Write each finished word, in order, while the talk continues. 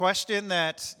Question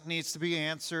that needs to be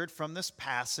answered from this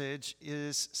passage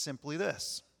is simply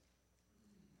this.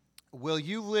 Will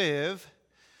you live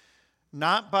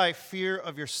not by fear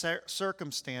of your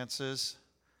circumstances,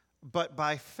 but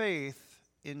by faith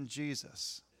in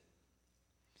Jesus?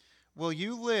 Will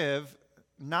you live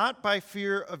not by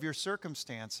fear of your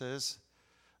circumstances,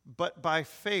 but by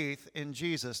faith in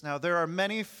Jesus? Now, there are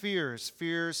many fears,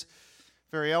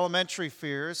 very elementary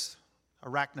fears,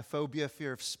 arachnophobia,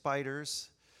 fear of spiders.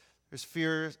 There's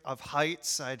fear of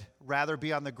heights. I'd rather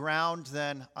be on the ground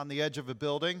than on the edge of a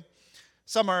building.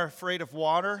 Some are afraid of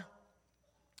water.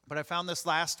 But I found this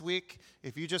last week.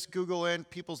 If you just Google in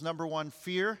people's number one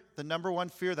fear, the number one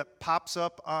fear that pops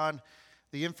up on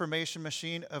the information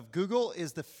machine of Google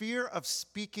is the fear of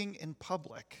speaking in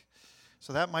public.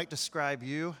 So that might describe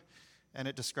you, and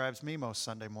it describes me most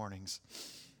Sunday mornings.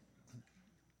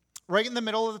 Right in the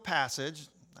middle of the passage,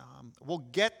 we'll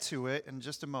get to it in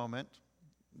just a moment,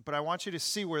 but I want you to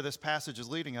see where this passage is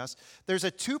leading us. There's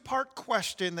a two-part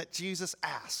question that Jesus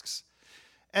asks.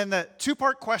 And the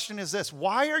two-part question is this: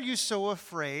 why are you so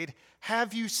afraid?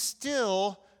 Have you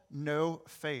still no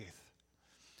faith?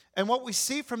 And what we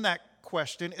see from that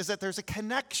question is that there's a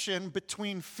connection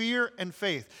between fear and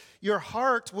faith. Your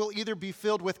heart will either be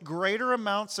filled with greater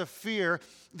amounts of fear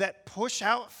that push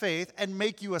out faith and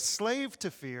make you a slave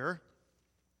to fear,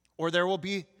 or there will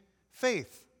be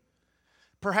faith.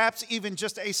 Perhaps even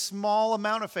just a small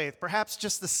amount of faith, perhaps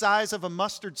just the size of a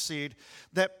mustard seed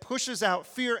that pushes out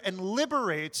fear and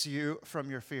liberates you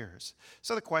from your fears.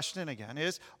 So the question again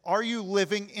is, are you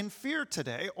living in fear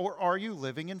today, or are you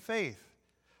living in faith?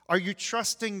 Are you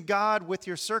trusting God with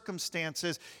your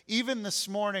circumstances, even this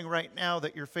morning, right now,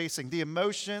 that you're facing? The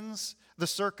emotions, the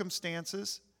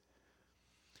circumstances.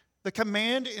 The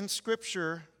command in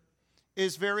Scripture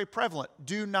is very prevalent.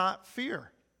 Do not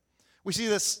fear. We see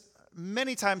this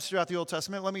many times throughout the Old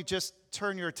Testament. Let me just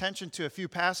turn your attention to a few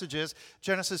passages.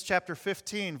 Genesis chapter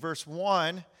 15, verse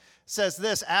 1 says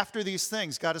this: after these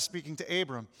things, God is speaking to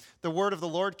Abram. The word of the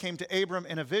Lord came to Abram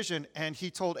in a vision, and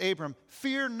he told Abram,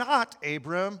 "Fear not,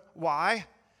 Abram." Why?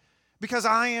 Because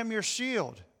I am your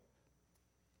shield.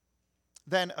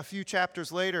 Then a few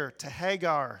chapters later, to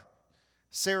Hagar,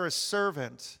 Sarah's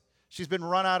servant. She's been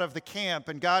run out of the camp,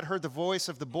 and God heard the voice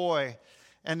of the boy.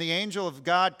 And the angel of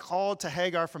God called to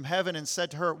Hagar from heaven and said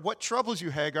to her, "What troubles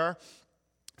you, Hagar?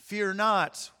 Fear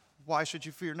not." Why should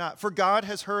you fear not? For God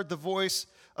has heard the voice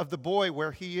of the boy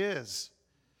where he is.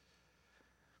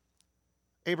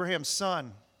 Abraham's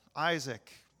son,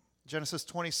 Isaac, Genesis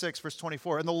 26, verse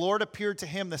 24. And the Lord appeared to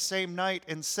him the same night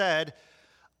and said,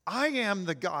 "I am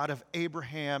the God of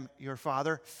Abraham, your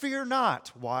father. Fear not."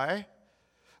 Why?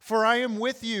 "For I am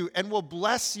with you and will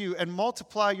bless you and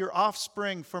multiply your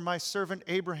offspring for my servant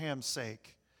Abraham's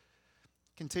sake."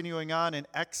 Continuing on in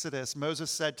Exodus,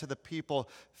 Moses said to the people,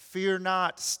 "Fear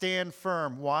not, stand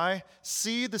firm." Why?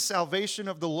 "See the salvation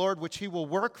of the Lord, which he will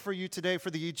work for you today. For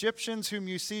the Egyptians whom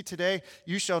you see today,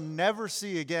 you shall never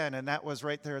see again." And that was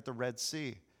right there at the Red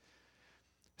Sea.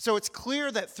 So it's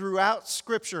clear that throughout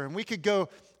Scripture, and we could go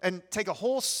and take a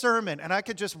whole sermon, and I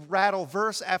could just rattle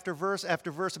verse after verse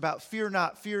after verse about fear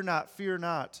not, fear not, fear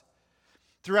not.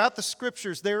 Throughout the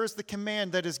Scriptures, there is the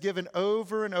command that is given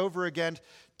over and over again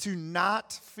to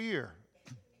not fear.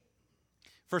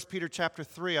 1 Peter chapter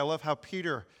 3, I love how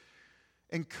Peter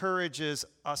encourages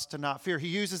us to not fear. He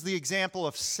uses the example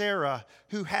of Sarah,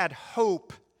 who had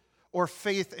hope or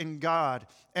faith in God.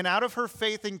 And out of her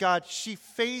faith in God, she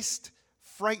faced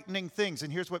frightening things.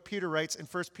 And here's what Peter writes in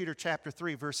 1 Peter chapter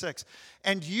 3, verse 6.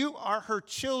 "And you are her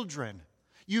children.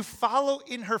 You follow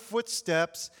in her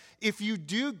footsteps if you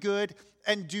do good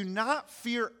and do not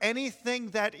fear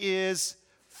anything that is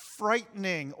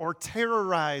frightening or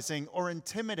terrorizing or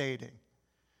intimidating."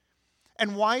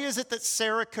 And why is it that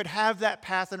Sarah could have that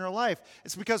path in her life?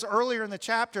 It's because earlier in the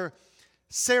chapter,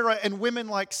 Sarah and women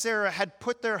like Sarah had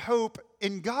put their hope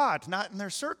in God, not in their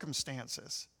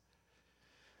circumstances.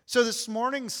 So this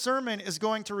morning's sermon is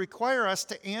going to require us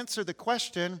to answer the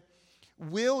question,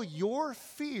 will your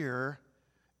fear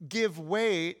give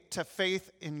way to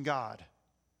faith in God?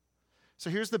 So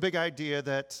here's the big idea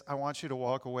that I want you to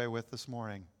walk away with this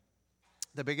morning.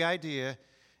 The big idea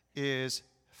is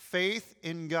faith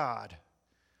in God,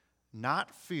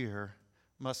 not fear,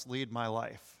 must lead my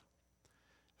life.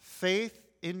 Faith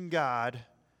in God,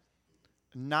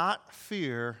 not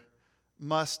fear,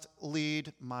 must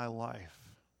lead my life.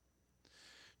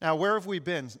 Now, where have we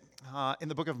been in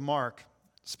the book of Mark?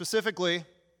 Specifically,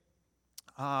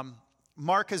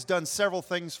 Mark has done several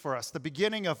things for us. The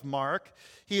beginning of Mark,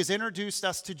 he has introduced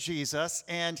us to Jesus,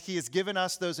 and he has given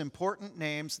us those important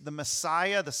names, the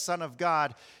Messiah, the Son of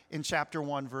God, in chapter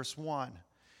 1, verse 1.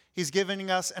 He's giving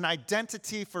us an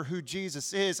identity for who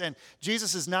Jesus is. And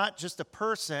Jesus is not just a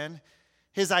person.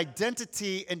 His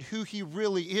identity and who he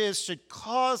really is should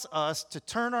cause us to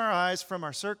turn our eyes from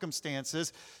our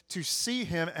circumstances to see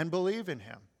him and believe in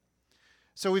him.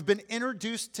 So we've been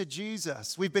introduced to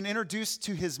Jesus. We've been introduced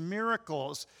to his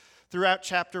miracles throughout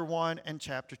chapter 1 and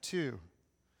chapter 2.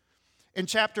 In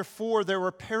chapter 4, there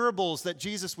were parables that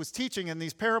Jesus was teaching, and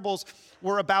these parables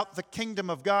were about the kingdom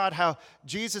of God, how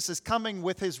Jesus is coming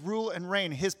with his rule and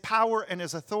reign, his power and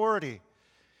his authority.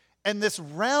 And this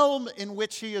realm in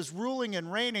which he is ruling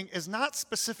and reigning is not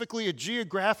specifically a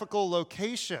geographical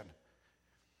location.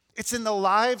 It's in the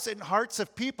lives and hearts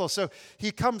of people. So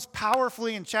he comes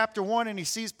powerfully in chapter 1 and he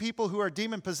sees people who are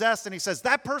demon-possessed and he says,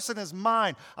 that person is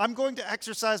mine. I'm going to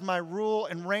exercise my rule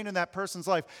and reign in that person's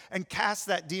life and cast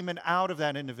that demon out of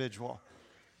that individual.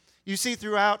 You see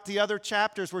throughout the other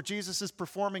chapters where Jesus is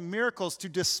performing miracles to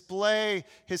display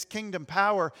his kingdom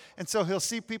power. And so he'll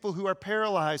see people who are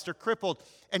paralyzed or crippled,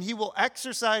 and he will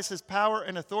exercise his power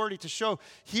and authority to show,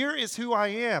 here is who I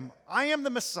am. I am the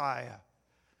Messiah.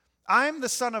 I'm the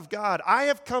Son of God. I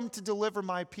have come to deliver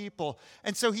my people.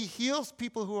 And so he heals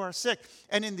people who are sick.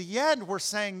 And in the end, we're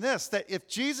saying this, that if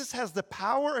Jesus has the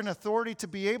power and authority to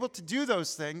be able to do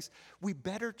those things, we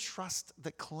better trust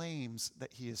the claims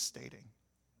that he is stating.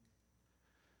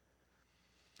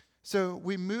 So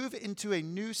we move into a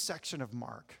new section of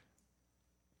Mark.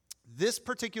 This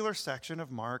particular section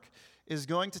of Mark is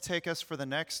going to take us for the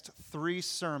next 3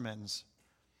 sermons.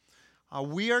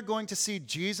 We are going to see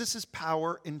Jesus'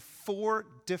 power in 4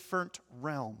 different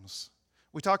realms.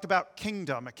 We talked about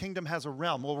kingdom. A kingdom has a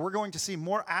realm. Well, we're going to see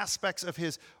more aspects of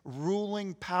his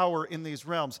ruling power in these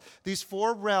realms. These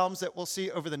 4 realms that we'll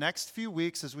see over the next few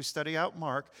weeks as we study out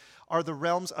Mark are the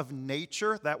realms of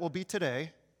nature. That will be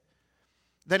today.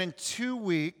 Then in 2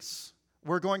 weeks,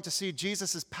 we're going to see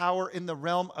Jesus' power in the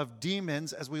realm of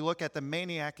demons as we look at the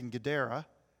maniac in Gadara.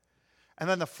 And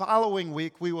then the following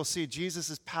week, we will see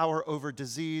Jesus' power over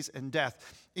disease and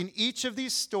death. In each of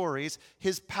these stories,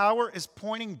 his power is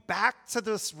pointing back to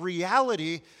this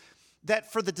reality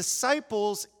that for the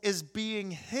disciples is being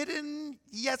hidden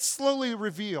yet slowly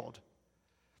revealed.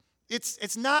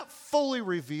 It's not fully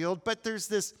revealed, but there's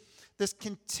this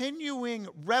continuing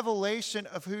revelation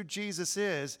of who Jesus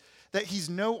is, that he's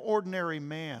no ordinary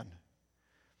man.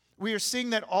 We are seeing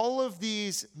that all of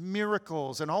these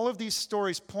miracles and all of these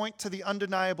stories point to the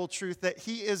undeniable truth that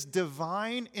he is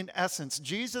divine in essence.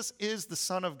 Jesus is the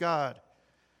Son of God.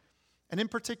 And in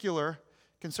particular,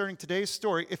 concerning today's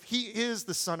story, if he is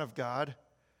the Son of God,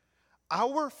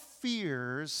 our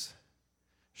fears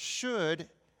should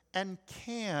and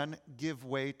can give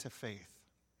way to faith.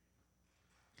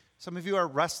 Some of you are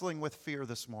wrestling with fear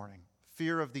this morning,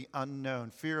 fear of the unknown,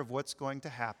 fear of what's going to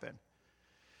happen.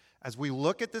 As we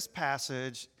look at this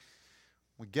passage,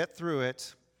 we get through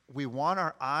it, we want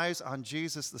our eyes on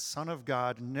Jesus, the Son of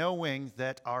God, knowing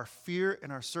that our fear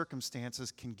and our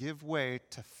circumstances can give way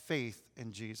to faith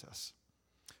in Jesus.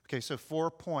 Okay, so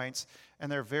 4 points,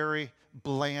 and they're very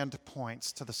bland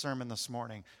points to the sermon this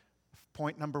morning.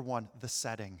 Point number 1, the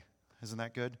setting. Isn't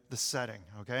that good? The setting,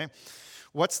 okay?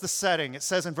 What's the setting? It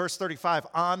says in verse 35,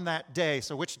 on that day.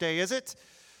 So which day is it?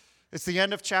 It's the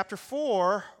end of chapter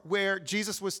 4 where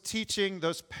Jesus was teaching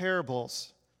those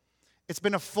parables. It's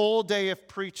been a full day of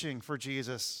preaching for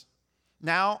Jesus.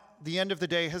 Now the end of the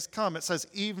day has come. It says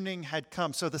evening had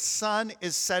come. So the sun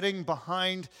is setting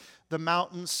behind the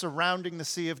mountains surrounding the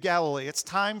Sea of Galilee. It's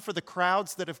time for the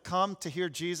crowds that have come to hear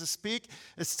Jesus speak.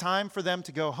 It's time for them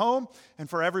to go home and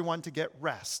for everyone to get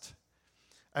rest.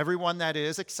 Everyone, that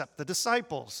is, except the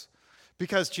disciples.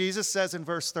 Because Jesus says in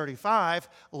verse 35,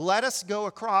 let us go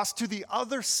across to the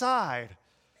other side.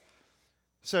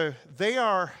 So they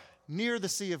are near the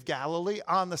Sea of Galilee,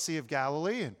 on the Sea of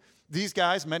Galilee. And these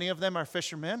guys, many of them are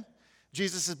fishermen.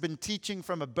 Jesus has been teaching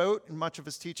from a boat in much of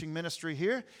his teaching ministry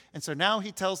here. And so now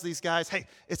he tells these guys, hey,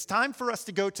 it's time for us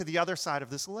to go to the other side of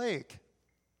this lake.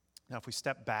 Now, if we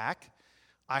step back,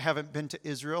 I haven't been to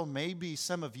Israel. Maybe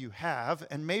some of you have.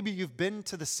 And maybe you've been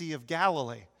to the Sea of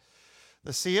Galilee.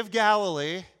 The Sea of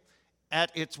Galilee,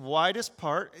 at its widest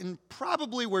part, and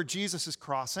probably where Jesus is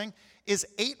crossing, is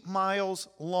 8 miles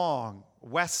long,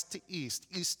 west to east,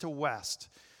 east to west.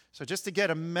 So just to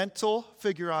get a mental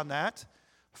figure on that,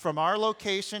 from our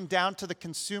location down to the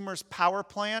consumer's power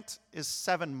plant is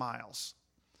 7 miles.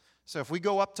 So if we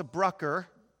go up to Brucker,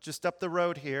 just up the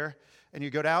road here, and you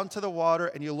go down to the water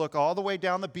and you look all the way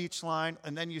down the beach line,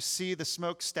 and then you see the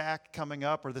smokestack coming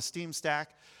up or the steam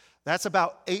stack, that's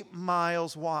about 8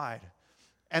 miles wide.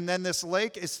 And then this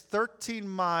lake is 13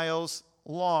 miles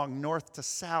long, north to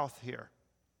south here.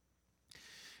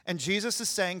 And Jesus is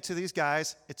saying to these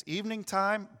guys, it's evening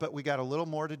time, but we got a little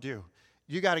more to do.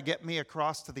 You got to get me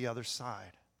across to the other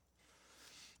side.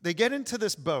 They get into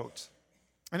this boat,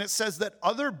 and it says that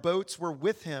other boats were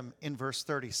with him in verse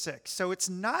 36. So it's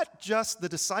not just the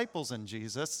disciples and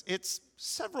Jesus, it's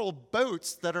several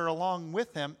boats that are along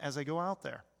with him as they go out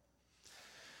there.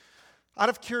 Out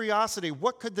of curiosity,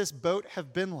 what could this boat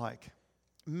have been like?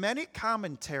 Many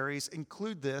commentaries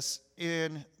include this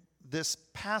in this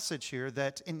passage here,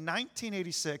 that in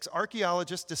 1986,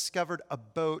 archaeologists discovered a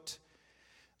boat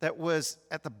that was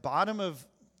at the bottom of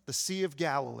the Sea of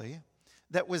Galilee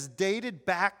that was dated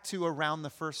back to around the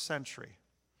 1st century.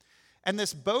 And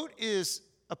this boat is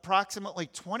approximately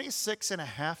 26 and a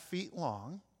half feet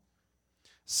long,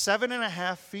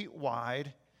 7.5 feet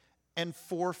wide, and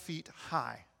 4 feet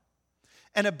high.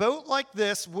 And a boat like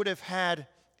this would have had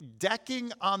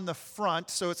decking on the front,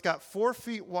 so it's got 4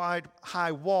 feet wide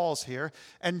high walls here,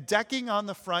 and decking on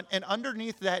the front, and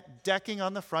underneath that decking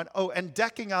on the front, and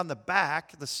decking on the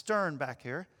back, the stern back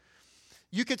here,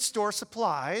 you could store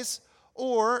supplies,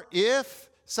 or if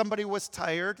somebody was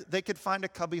tired, they could find a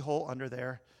cubby hole under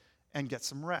there and get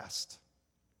some rest.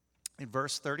 In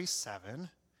verse 37,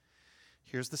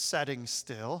 here's the setting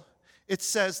still. It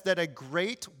says that a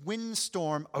great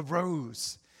windstorm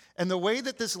arose. And the way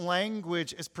that this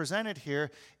language is presented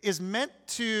here is meant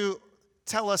to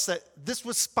tell us that this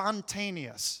was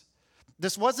spontaneous.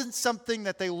 This wasn't something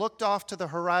that they looked off to the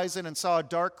horizon and saw a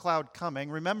dark cloud coming.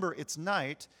 Remember, it's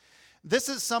night. This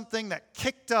is something that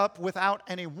kicked up without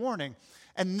any warning.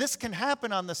 And this can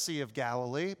happen on the Sea of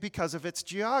Galilee because of its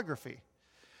geography.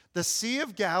 The Sea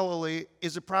of Galilee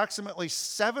is approximately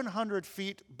 700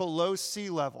 feet below sea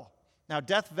level. Now,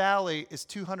 Death Valley is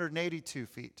 282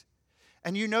 feet.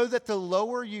 And you know that the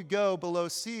lower you go below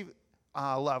sea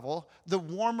level, the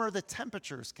warmer the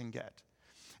temperatures can get.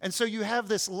 And so you have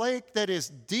this lake that is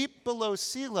deep below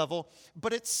sea level,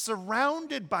 but it's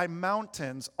surrounded by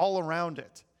mountains all around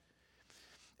it.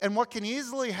 And what can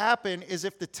easily happen is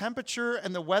if the temperature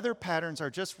and the weather patterns are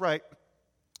just right,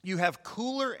 you have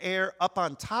cooler air up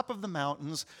on top of the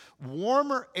mountains,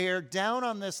 warmer air down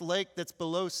on this lake that's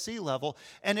below sea level,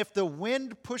 and if the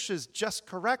wind pushes just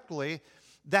correctly,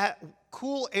 that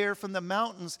cool air from the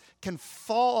mountains can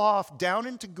fall off down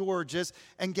into gorges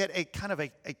and get a kind of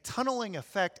a tunneling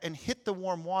effect and hit the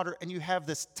warm water, and you have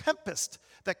this tempest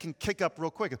that can kick up real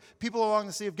quick. People along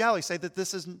the Sea of Galilee say that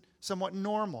this is somewhat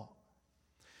normal.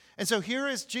 And so here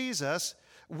is Jesus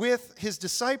with his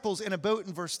disciples in a boat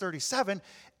in verse 37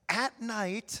 at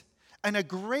night, and a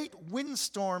great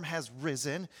windstorm has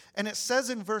risen. And it says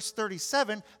in verse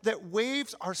 37 that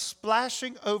waves are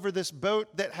splashing over this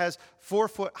boat that has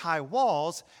 4-foot high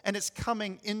walls, and it's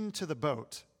coming into the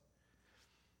boat.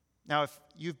 Now, if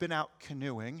you've been out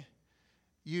canoeing,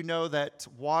 you know that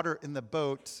water in the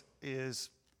boat is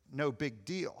no big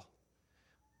deal.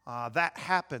 That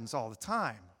happens all the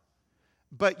time.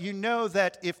 But you know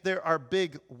that if there are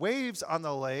big waves on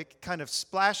the lake kind of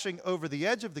splashing over the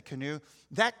edge of the canoe,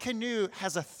 that canoe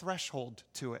has a threshold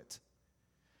to it.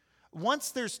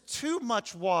 Once there's too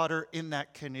much water in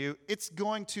that canoe, it's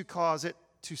going to cause it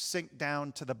to sink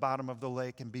down to the bottom of the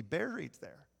lake and be buried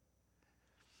there.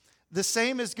 The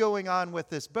same is going on with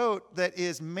this boat that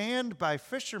is manned by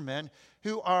fishermen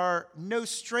who are no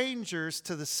strangers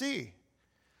to the sea.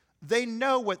 They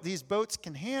know what these boats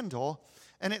can handle.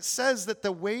 And it says that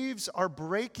the waves are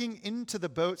breaking into the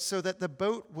boat so that the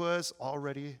boat was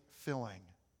already filling.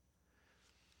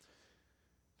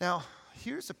 Now,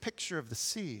 here's a picture of the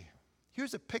sea.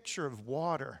 Here's a picture of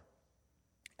water.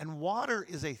 And water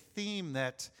is a theme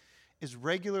that is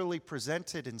regularly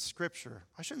presented in Scripture.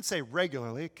 I shouldn't say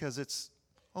regularly because it's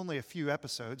only a few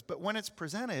episodes, but when it's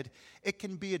presented, it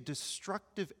can be a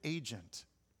destructive agent.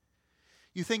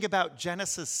 You think about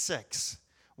Genesis 6.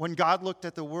 When God looked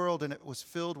at the world and it was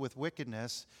filled with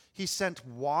wickedness, he sent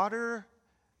water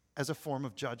as a form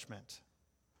of judgment.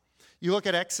 You look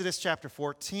at Exodus chapter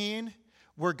 14,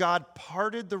 where God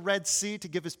parted the Red Sea to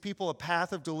give his people a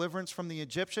path of deliverance from the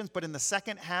Egyptians. But in the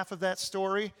second half of that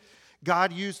story,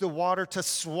 God used the water to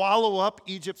swallow up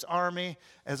Egypt's army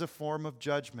as a form of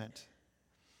judgment.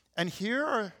 And here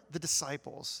are the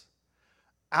disciples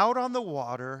out on the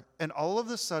water, and all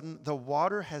of a sudden the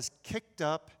water has kicked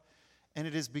up and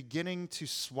it is beginning to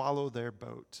swallow their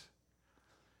boat.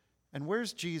 And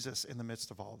where's Jesus in the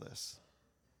midst of all this?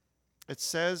 It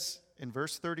says in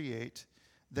verse 38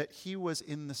 that he was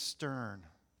in the stern.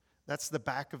 That's the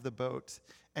back of the boat.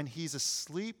 And he's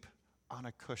asleep on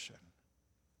a cushion.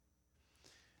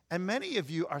 And many of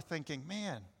you are thinking,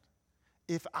 man,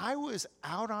 if I was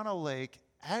out on a lake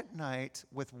at night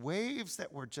with waves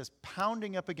that were just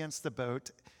pounding up against the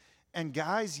boat, and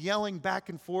guys yelling back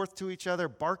and forth to each other,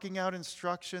 barking out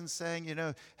instructions, saying,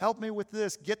 help me with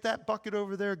this, get that bucket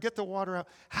over there, get the water out.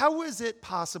 How is it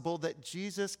possible that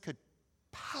Jesus could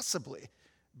possibly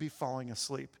be falling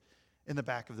asleep in the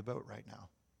back of the boat right now?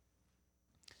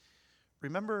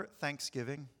 Remember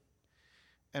Thanksgiving?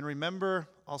 And remember,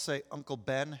 I'll say, Uncle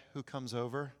Ben who comes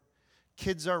over?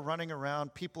 Kids are running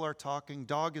around, people are talking,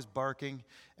 dog is barking,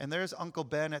 and there's Uncle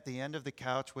Ben at the end of the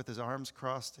couch with his arms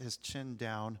crossed, his chin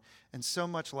down, and so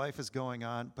much life is going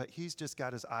on, but he's just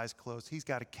got his eyes closed. He's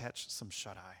got to catch some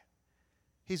shut-eye.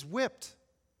 He's whipped.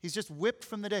 He's just whipped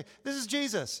from the day. This is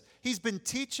Jesus. He's been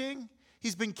teaching.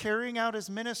 He's been carrying out his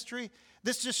ministry.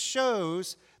 This just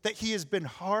shows that he has been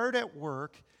hard at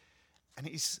work, and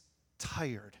he's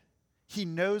tired. He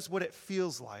knows what it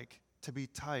feels like to be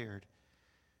tired.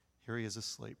 Here he is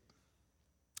asleep.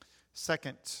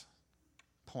 Second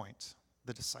point,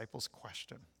 the disciples'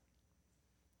 question.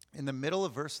 In the middle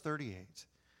of verse 38,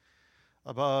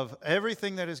 above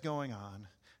everything that is going on,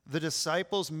 the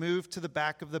disciples move to the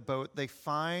back of the boat. They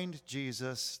find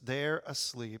Jesus there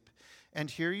asleep.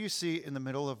 And here you see in the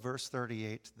middle of verse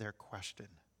 38 their question.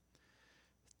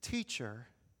 Teacher,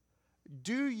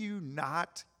 do you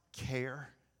not care?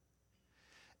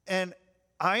 And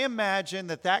I imagine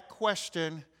that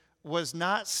question was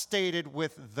not stated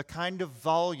with the kind of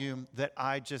volume that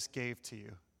I just gave to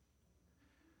you.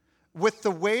 With the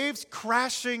waves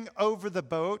crashing over the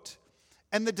boat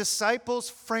and the disciples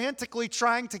frantically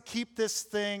trying to keep this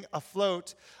thing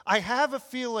afloat, I have a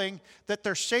feeling that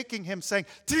they're shaking him saying,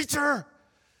 Teacher,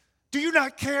 do you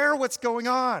not care what's going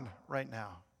on right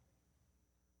now?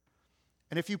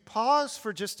 And if you pause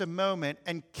for just a moment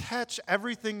and catch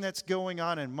everything that's going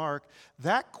on in Mark,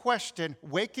 that question,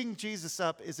 waking Jesus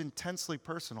up, is intensely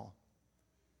personal.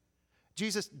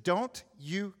 Jesus, don't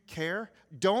you care?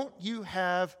 Don't you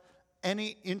have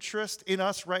any interest in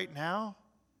us right now?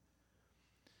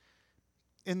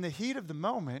 In the heat of the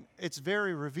moment, it's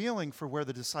very revealing for where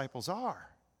the disciples are.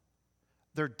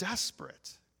 They're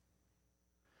desperate.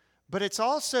 But it's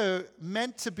also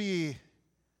meant to be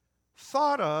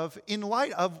thought of in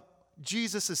light of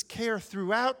Jesus' care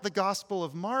throughout the Gospel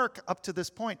of Mark up to this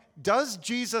point. Does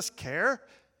Jesus care?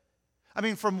 I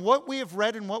mean, from what we have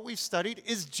read and what we've studied,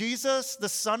 is Jesus the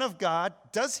Son of God?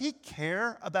 Does he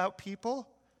care about people?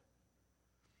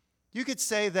 You could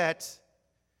say that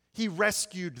he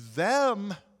rescued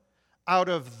them out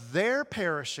of their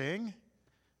perishing,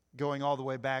 going all the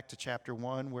way back to chapter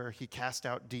 1 where he cast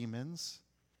out demons.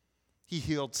 He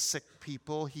healed sick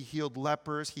people. He healed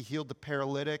lepers. He healed the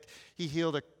paralytic. He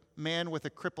healed a man with a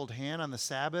crippled hand on the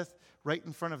Sabbath right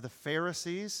in front of the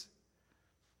Pharisees.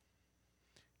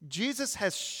 Jesus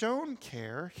has shown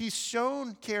care. He's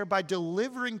shown care by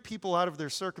delivering people out of their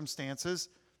circumstances.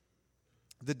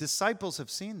 The disciples have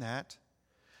seen that.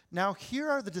 Now, here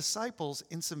are the disciples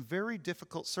in some very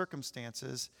difficult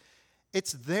circumstances.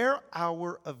 It's their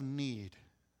hour of need.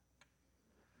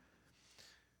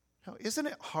 Now, isn't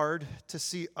it hard to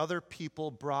see other people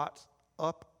brought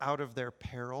up out of their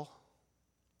peril,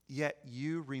 yet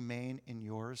you remain in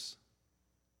yours?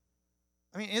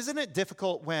 I mean, isn't it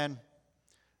difficult when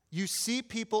you see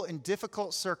people in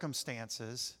difficult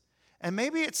circumstances, and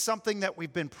maybe it's something that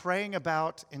we've been praying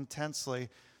about intensely,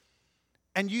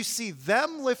 and you see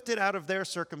them lifted out of their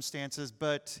circumstances,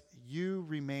 but you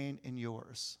remain in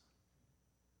yours?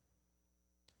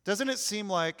 Doesn't it seem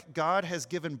like God has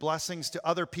given blessings to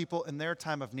other people in their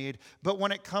time of need, but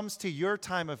when it comes to your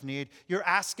time of need, you're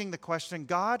asking the question,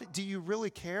 God, do you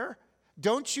really care?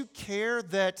 Don't you care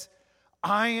that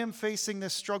I am facing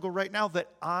this struggle right now, that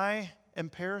I am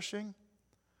perishing?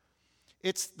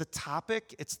 It's the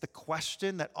topic, it's the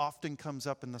question that often comes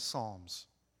up in the Psalms.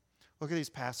 Look at these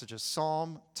passages.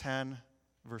 Psalm 10,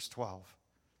 verse 12.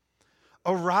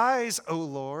 Arise, O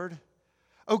Lord.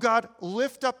 O God,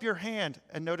 lift up your hand.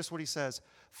 And notice what he says.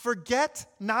 Forget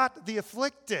not the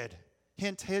afflicted.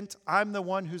 Hint, hint, I'm the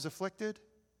one who's afflicted.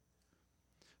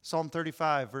 Psalm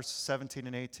 35, verses 17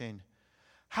 and 18.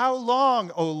 How long,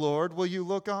 O Lord, will you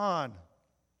look on?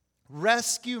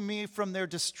 Rescue me from their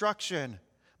destruction,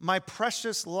 my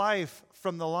precious life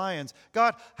from the lions.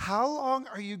 God, how long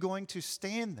are you going to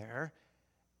stand there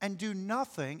and do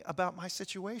nothing about my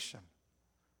situation?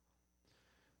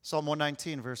 Psalm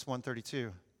 119, verse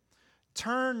 132.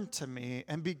 Turn to me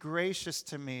and be gracious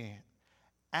to me,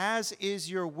 as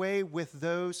is your way with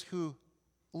those who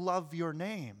love your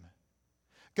name.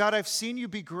 God, I've seen you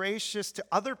be gracious to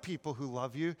other people who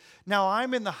love you. Now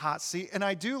I'm in the hot seat and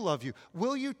I do love you.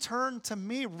 Will you turn to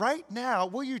me right now?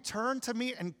 Will you turn to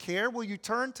me and care? Will you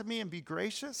turn to me and be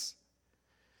gracious?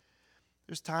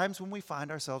 There's times when we find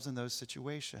ourselves in those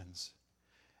situations.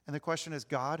 And the question is,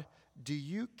 God, do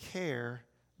you care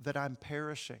that I'm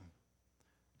perishing?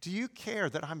 Do you care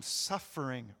that I'm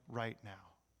suffering right now?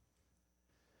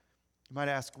 You might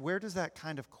ask, where does that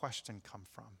kind of question come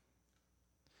from?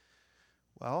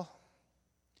 Well,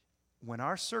 when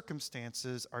our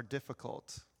circumstances are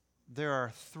difficult, there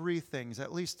are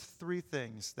at least three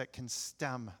things that can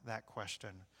stem that question.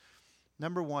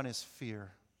 Number one is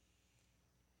fear.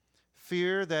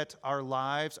 Fear that our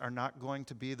lives are not going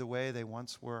to be the way they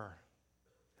once were.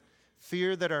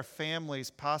 Fear that our families,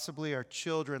 possibly our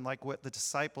children, like what the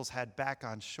disciples had back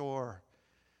on shore.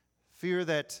 Fear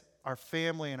that our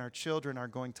family and our children are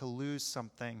going to lose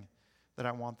something that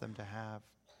I want them to have.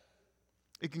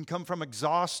 It can come from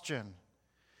exhaustion.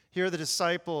 Here are the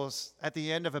disciples at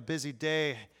the end of a busy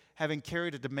day, having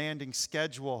carried a demanding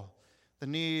schedule. The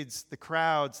needs, the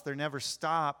crowds, they never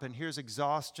stop, and here's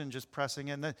exhaustion just pressing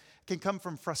in. It can come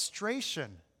from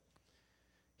frustration.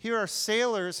 Here are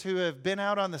sailors who have been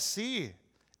out on the sea,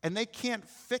 and they can't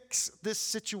fix this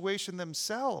situation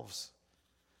themselves.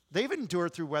 They've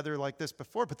endured through weather like this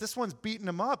before, but this one's beating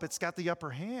them up. It's got the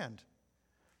upper hand.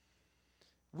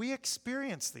 We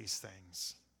experience these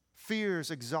things,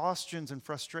 fears, exhaustions, and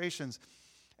frustrations.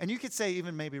 And you could say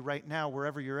even maybe right now,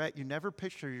 wherever you're at, you never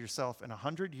picture yourself in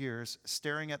 100 years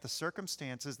staring at the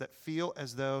circumstances that feel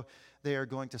as though they are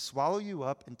going to swallow you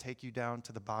up and take you down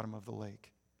to the bottom of the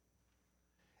lake.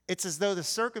 It's as though the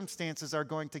circumstances are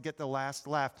going to get the last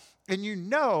laugh. And you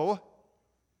know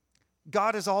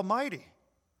God is almighty.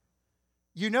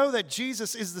 You know that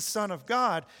Jesus is the Son of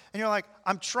God. And you're like,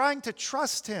 I'm trying to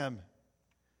trust him.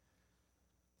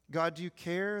 God, do you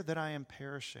care that I am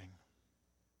perishing?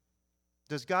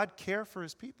 Does God care for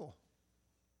his people?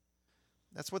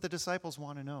 That's what the disciples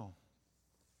want to know.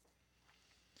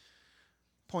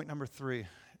 Point number 3,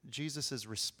 Jesus'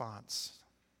 response.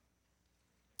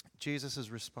 Jesus'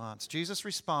 response. Jesus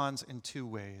responds in two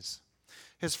ways.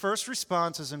 His first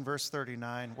response is in verse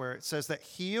 39, where it says that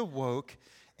he awoke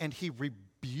and he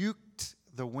rebuked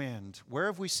the wind. Where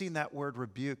have we seen that word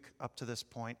rebuke up to this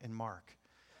point in Mark?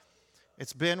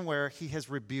 It's been where he has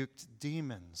rebuked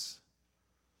demons.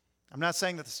 I'm not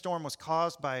saying that the storm was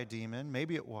caused by a demon.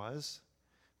 Maybe it was.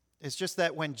 It's just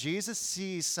that when Jesus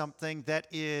sees something that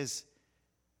is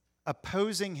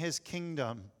opposing his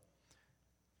kingdom,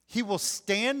 he will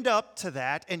stand up to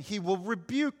that and he will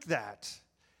rebuke that.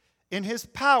 In his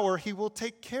power, he will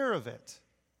take care of it.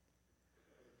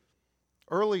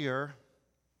 Earlier,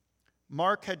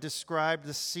 Mark had described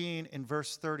the scene in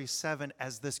verse 37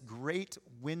 as this great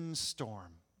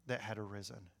windstorm that had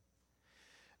arisen.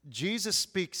 Jesus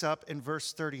speaks up in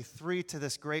verse 33 to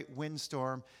this great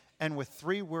windstorm, and with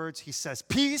 3 words he says,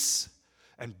 "Peace,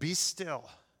 and be still."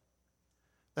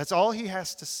 That's all he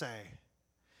has to say.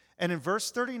 And in verse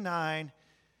 39,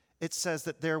 it says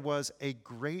that there was a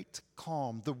great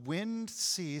calm. The wind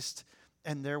ceased,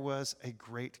 and there was a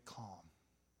great calm.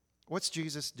 What's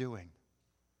Jesus doing?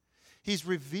 He's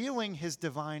revealing his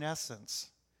divine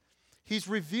essence. He's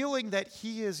revealing that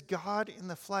he is God in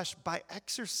the flesh by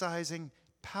exercising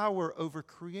power over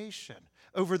creation,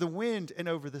 over the wind and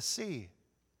over the sea.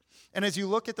 And as you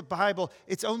look at the Bible,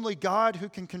 it's only God who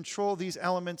can control these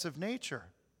elements of nature.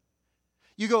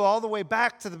 You go all the way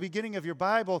back to the beginning of your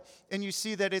Bible, and you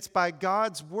see that it's by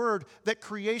God's word that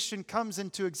creation comes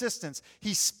into existence.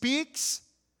 He speaks,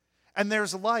 and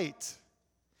there's light.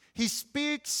 He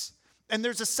speaks, and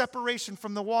there's a separation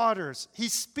from the waters. He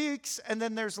speaks, and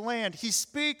then there's land. He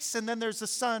speaks, and then there's the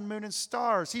sun, moon, and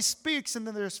stars. He speaks, and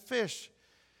then there's fish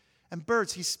and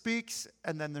birds. He speaks,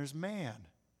 and then there's man.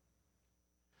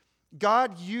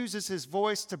 God uses his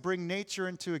voice to bring nature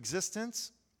into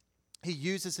existence. He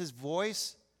uses his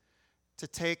voice to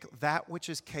take that which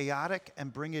is chaotic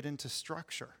and bring it into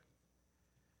structure.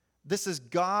 This is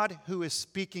God who is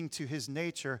speaking to his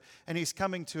nature, and he's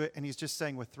coming to it, and he's just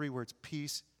saying with 3 words,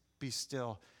 "Peace, be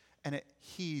still," and it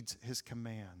heeds his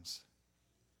commands.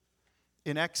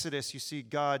 In Exodus, you see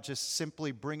God just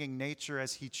simply bringing nature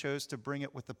as he chose to bring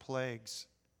it with the plagues.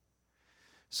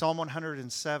 Psalm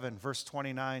 107, verse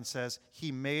 29 says,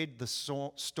 "He made the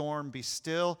storm be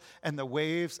still, and the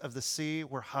waves of the sea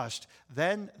were hushed.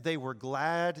 Then they were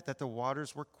glad that the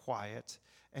waters were quiet,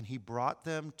 and he brought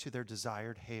them to their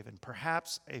desired haven."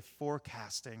 Perhaps a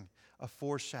foreshadowing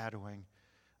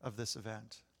of this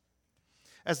event.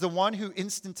 As the one who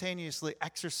instantaneously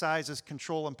exercises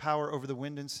control and power over the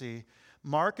wind and sea,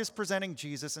 Mark is presenting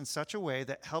Jesus in such a way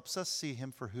that helps us see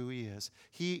him for who he is.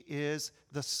 He is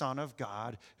the Son of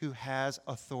God who has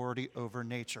authority over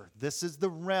nature. This is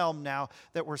the realm now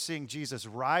that we're seeing Jesus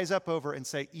rise up over and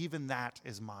say, "Even that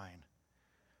is mine."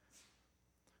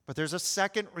 But there's a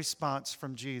second response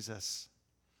from Jesus.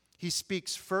 He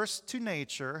speaks first to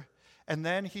nature, And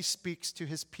then he speaks to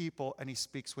his people, and he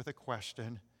speaks with a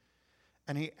question.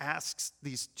 And he asks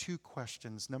these two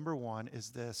questions. Number one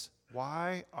is this: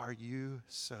 why are you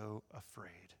so afraid?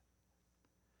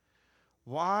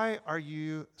 Why are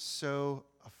you so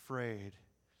afraid?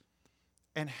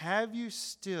 And have you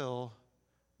still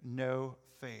no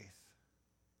faith?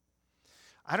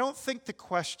 I don't think the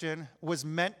question was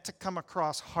meant to come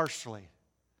across harshly.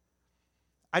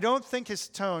 I don't think his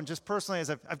tone, just personally, as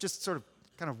I've just sort of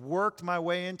kind of worked my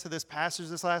way into this passage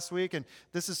this last week, and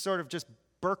this is sort of just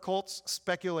Burkholt's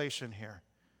speculation here.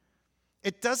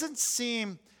 It doesn't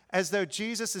seem as though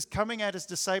Jesus is coming at his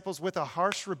disciples with a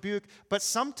harsh rebuke, but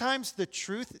sometimes the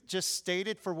truth just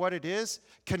stated for what it is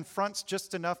confronts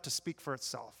just enough to speak for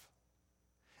itself.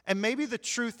 And maybe the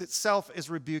truth itself is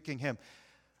rebuking him.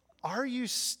 Are you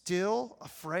still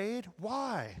afraid?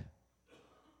 Why?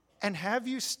 And have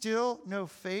you still no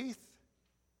faith?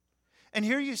 And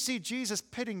here you see Jesus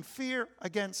pitting fear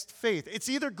against faith. It's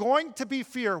either going to be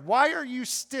fear. Why are you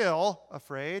still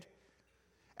afraid?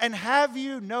 And have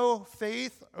you no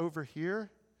faith over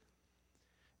here?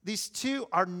 These two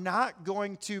are not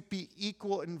going to be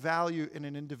equal in value in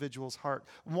an individual's heart.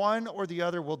 One or the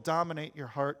other will dominate your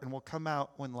heart and will come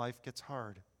out when life gets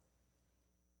hard.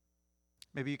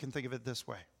 Maybe you can think of it this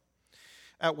way.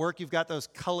 At work, you've got those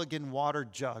Culligan water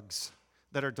jugs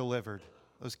that are delivered.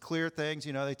 Those clear things,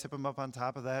 they tip them up on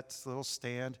top of that little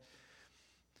stand.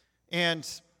 And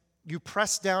you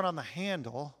press down on the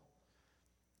handle,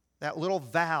 that little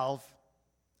valve,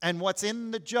 and what's in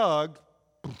the jug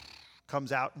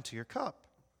comes out into your cup.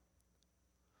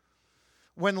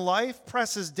 When life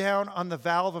presses down on the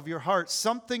valve of your heart,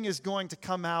 something is going to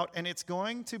come out, and it's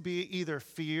going to be either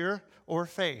fear or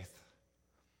faith.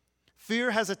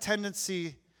 Fear has a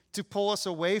tendency to pull us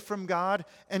away from God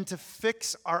and to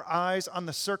fix our eyes on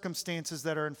the circumstances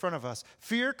that are in front of us.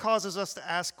 Fear causes us to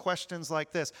ask questions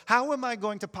like this: how am I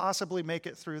going to possibly make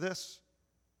it through this?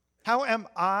 How am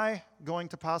I going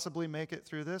to possibly make it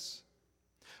through this?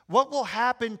 What will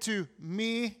happen to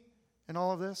me in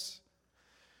all of this?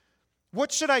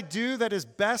 What should I do that is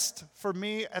best for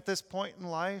me at this point in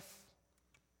life?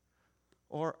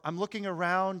 Or I'm looking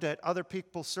around at other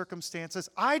people's circumstances.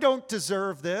 I don't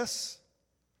deserve this.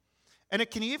 And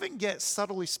it can even get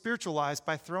subtly spiritualized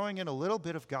by throwing in a little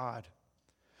bit of God.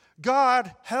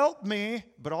 God, help me,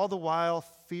 but all the while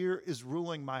fear is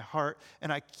ruling my heart,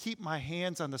 and I keep my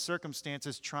hands on the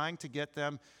circumstances, trying to get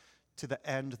them to the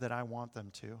end that I want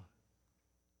them to.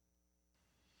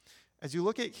 As you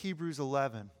look at Hebrews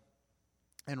 11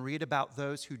 and read about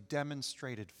those who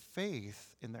demonstrated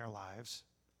faith in their lives,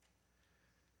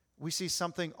 we see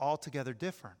something altogether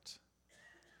different.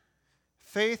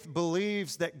 Faith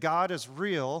believes that God is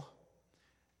real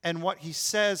and what he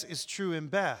says is true and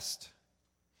best.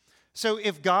 So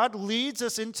if God leads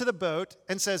us into the boat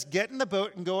and says, get in the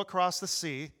boat and go across the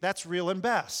sea, that's real and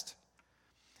best.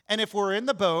 And if we're in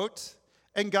the boat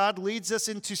and God leads us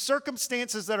into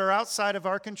circumstances that are outside of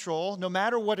our control, no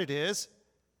matter what it is,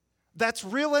 that's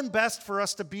real and best for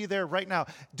us to be there right now.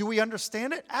 Do we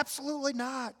understand it? Absolutely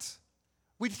not.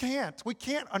 We can't. We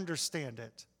can't understand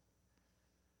it.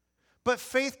 But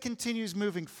faith continues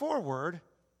moving forward.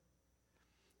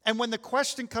 And when the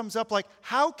question comes up like,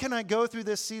 how can I go through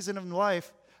this season of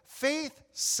life? Faith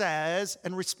says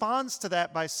and responds to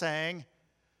that by saying,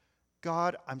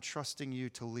 God, I'm trusting you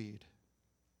to lead.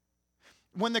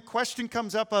 When the question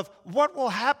comes up of what will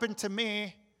happen to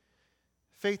me,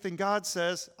 faith in God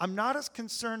says, I'm not as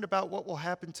concerned about what will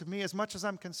happen to me as much as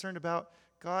I'm concerned about,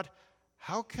 God,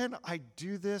 how can I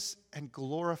do this and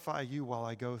glorify you while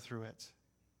I go through it?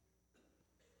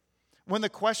 When the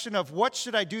question of what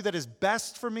should I do that is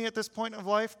best for me at this point of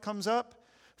life comes up,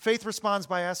 faith responds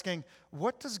by asking,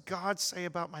 what does God say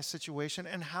about my situation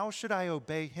and how should I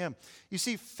obey him? You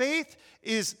see, faith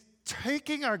is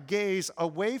taking our gaze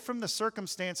away from the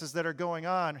circumstances that are going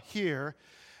on here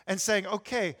and saying,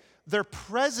 okay, they're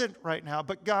present right now,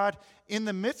 but God, in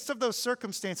the midst of those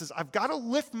circumstances, I've got to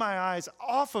lift my eyes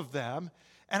off of them,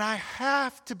 and I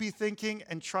have to be thinking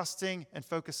and trusting and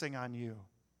focusing on you.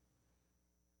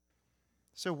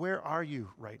 So where are you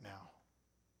right now?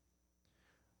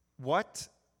 What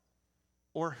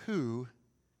or who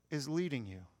is leading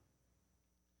you?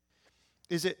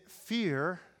 Is it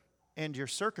fear and your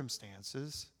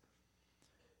circumstances,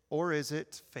 or is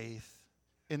it faith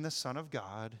in the Son of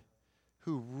God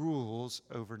who rules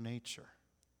over nature?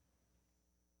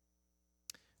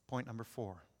 Point number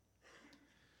 4,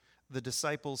 the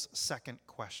disciples' second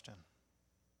question.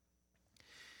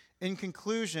 In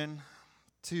conclusion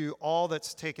to all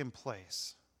that's taken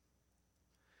place,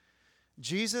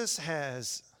 Jesus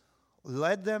has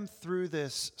led them through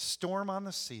this storm on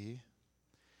the sea,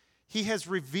 he has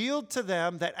revealed to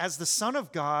them that as the Son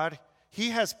of God,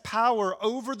 he has power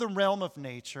over the realm of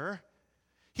nature.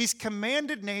 He's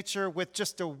commanded nature with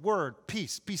just a word,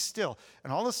 peace, be still.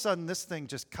 And all of a sudden, this thing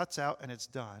just cuts out and it's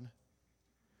done.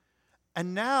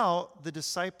 And now the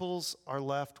disciples are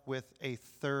left with a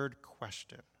third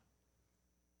question.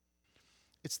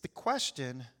 It's the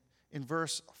question in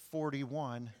verse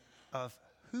 41 of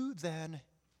who then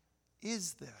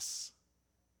is this?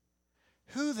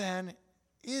 Who then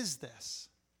is this?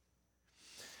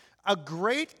 A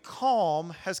great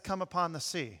calm has come upon the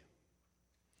sea.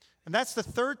 And that's the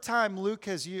third time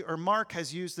Mark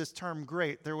has used this term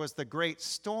great. There was the great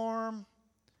storm.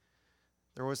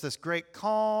 There was this great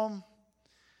calm.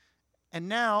 And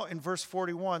now in verse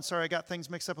 41, sorry, I got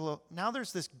things mixed up a little. Now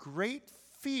there's this great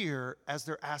fear as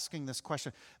they're asking this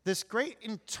question. This great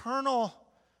internal,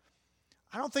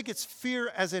 I don't think it's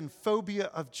fear as in phobia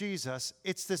of Jesus.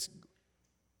 It's this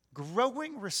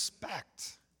growing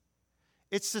respect.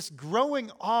 It's this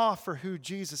growing awe for who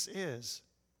Jesus is.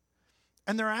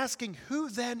 And they're asking, who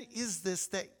then is this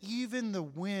that even the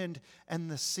wind and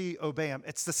the sea obey him?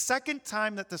 It's the second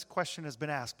time that this question has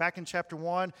been asked. Back in chapter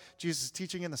 1, Jesus is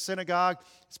teaching in the synagogue.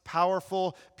 It's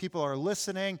powerful. People are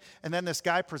listening. And then this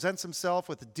guy presents himself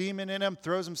with a demon in him,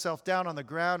 throws himself down on the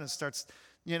ground and starts,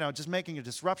 just making a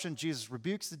disruption. Jesus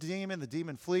rebukes the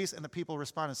demon flees, and the people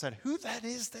respond and said, who then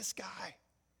is this guy?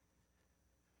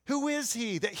 Who is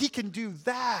he that he can do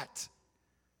that?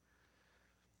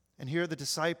 And here are the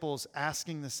disciples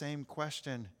asking the same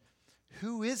question.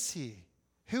 Who is he?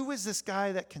 Who is this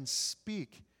guy that can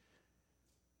speak?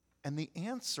 And the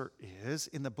answer is,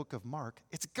 in the book of Mark,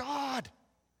 it's God.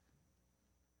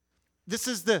 This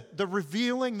is the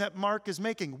revealing that Mark is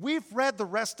making. We've read the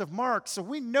rest of Mark, so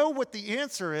we know what the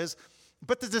answer is,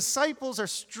 but the disciples are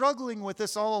struggling with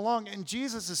this all along, and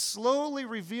Jesus is slowly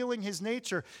revealing his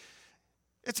nature.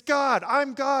 It's God.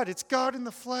 I'm God. It's God in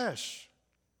the flesh.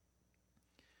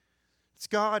 It's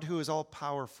God who is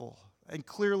all-powerful and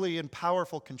clearly in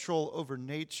powerful control over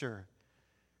nature.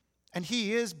 And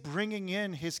he is bringing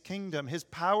in his kingdom. His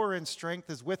power and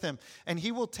strength is with him. And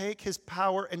he will take his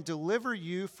power and deliver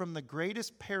you from the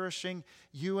greatest perishing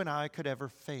you and I could ever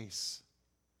face.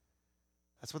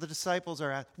 That's what the disciples are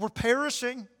at. We're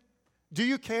perishing. Do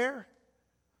you care?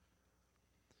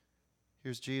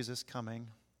 Here's Jesus coming.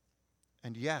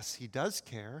 And yes, he does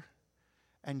care.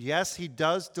 And yes, he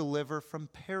does deliver from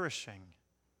perishing.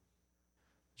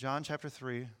 John chapter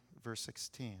 3, verse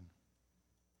 16.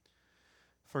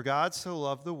 For God so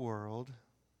loved the world,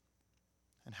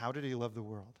 and how did he love the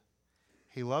world?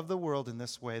 He loved the world in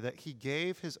this way, that he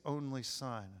gave his only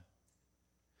Son,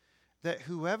 that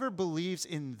whoever believes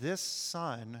in this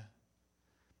Son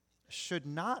should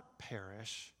not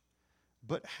perish,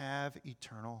 but have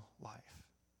eternal life.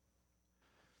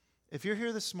 If you're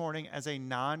here this morning as a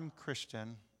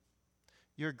non-Christian,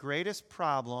 your greatest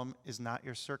problem is not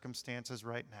your circumstances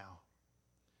right now.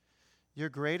 Your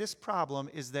greatest problem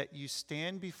is that you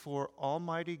stand before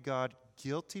Almighty God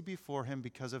guilty before him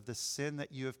because of the sin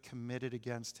that you have committed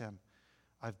against him.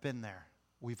 I've been there.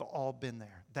 We've all been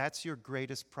there. That's your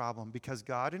greatest problem, because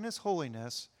God in his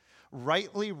holiness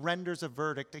rightly renders a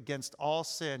verdict against all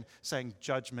sin, saying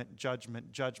judgment,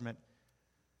 judgment, judgment.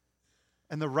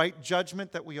 And the right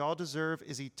judgment that we all deserve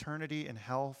is eternity in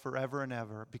hell forever and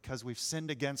ever, because we've sinned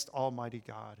against Almighty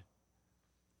God.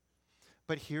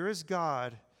 But here is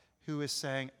God who is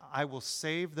saying, I will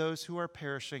save those who are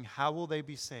perishing. How will they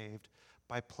be saved?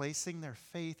 By placing their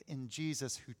faith in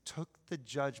Jesus, who took the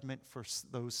judgment for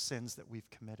those sins that we've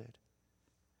committed.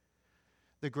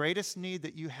 The greatest need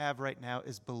that you have right now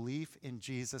is belief in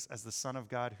Jesus as the Son of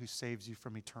God who saves you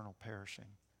from eternal perishing.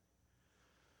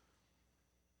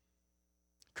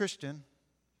 Christian,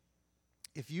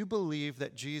 if you believe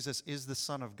that Jesus is the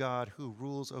Son of God who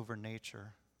rules over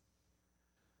nature,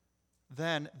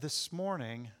 then this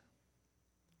morning,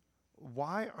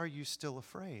 why are you still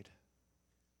afraid?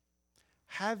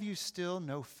 Have you still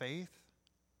no faith?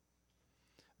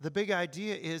 The big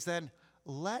idea is then,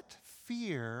 let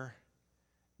fear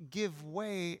give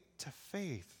way to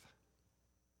faith.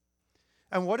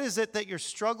 And what is it that you're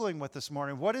struggling with this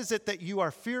morning? What is it that you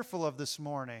are fearful of this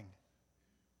morning?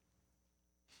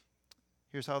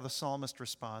 Here's how the psalmist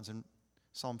responds in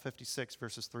Psalm 56,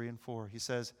 verses 3 and 4. He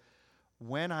says,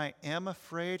 when I am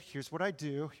afraid, here's what I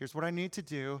do. Here's what I need to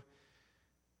do.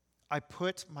 I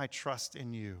put my trust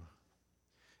in you.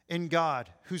 In God,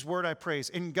 whose word I praise.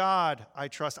 In God I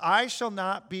trust. I shall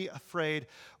not be afraid.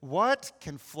 What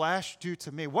can flesh do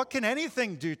to me? What can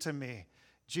anything do to me?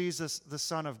 Jesus, the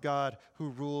Son of God, who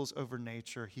rules over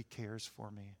nature, he cares for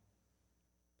me.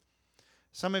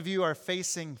 Some of you are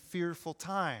facing fearful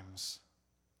times.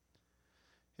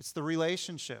 It's the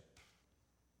relationship.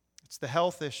 It's the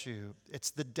health issue.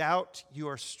 It's the doubt you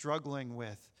are struggling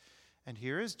with. And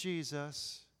here is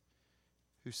Jesus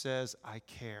who says, I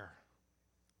care.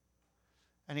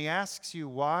 And he asks you,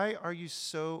 why are you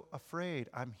so afraid?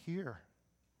 I'm here.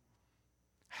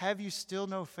 Have you still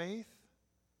no faith?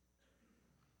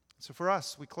 So for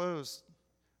us, we close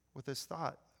with this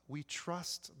thought. We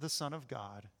trust the Son of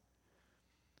God,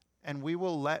 and we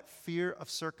will let fear of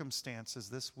circumstances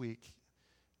this week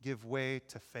give way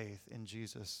to faith in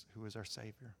Jesus, who is our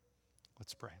Savior.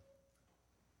 Let's pray.